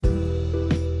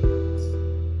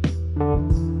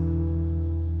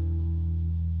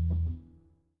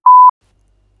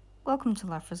Welcome to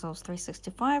Life Results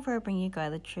 365, where I bring you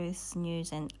guided truths,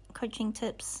 news, and coaching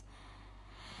tips.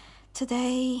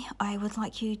 Today, I would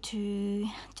like you to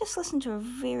just listen to a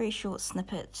very short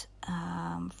snippet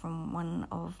from one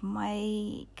of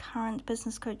my current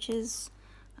business coaches,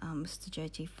 Mr.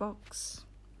 JT Fox.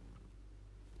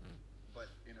 But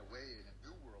in a way, in a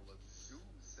new world of Zoom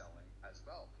selling as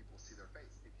well, people see their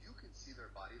face. If you can see their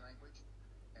body language,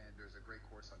 and there's a great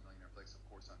course on Millionaire Flex, of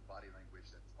course, on body language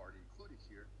that's already included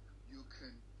here, you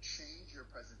can change your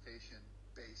presentation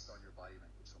based on your body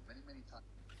language. So many times.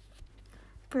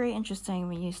 Very interesting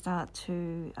when you start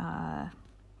to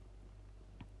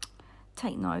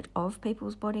take note of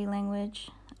people's body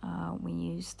language, when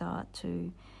you start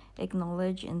to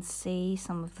acknowledge and see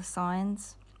some of the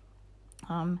signs.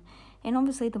 And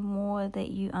obviously, the more that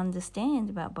you understand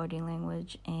about body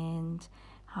language and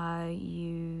how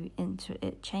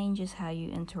it changes how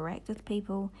you interact with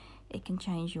people, it can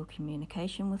change your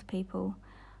communication with people,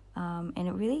 and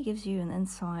it really gives you an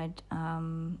inside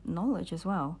knowledge as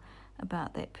well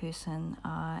about that person,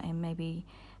 and maybe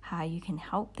how you can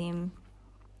help them,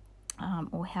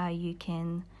 or how you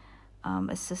can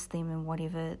assist them in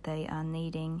whatever they are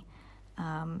needing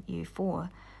you for.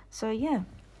 So yeah,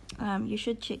 you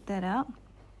should check that out,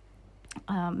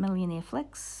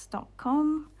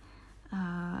 millionaireflex.com,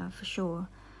 for sure.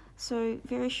 So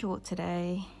very short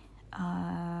today,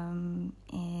 and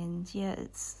yeah,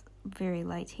 it's very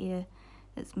late here.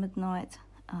 It's midnight,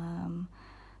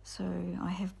 so I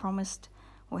have promised,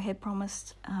 or had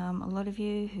promised, a lot of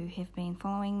you who have been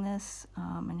following this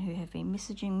and who have been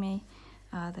messaging me,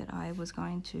 that I was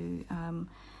going to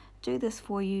do this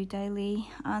for you daily,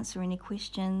 answer any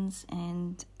questions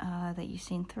and that you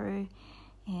send through.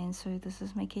 And so this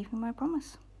is me keeping my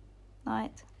promise.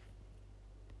 Night.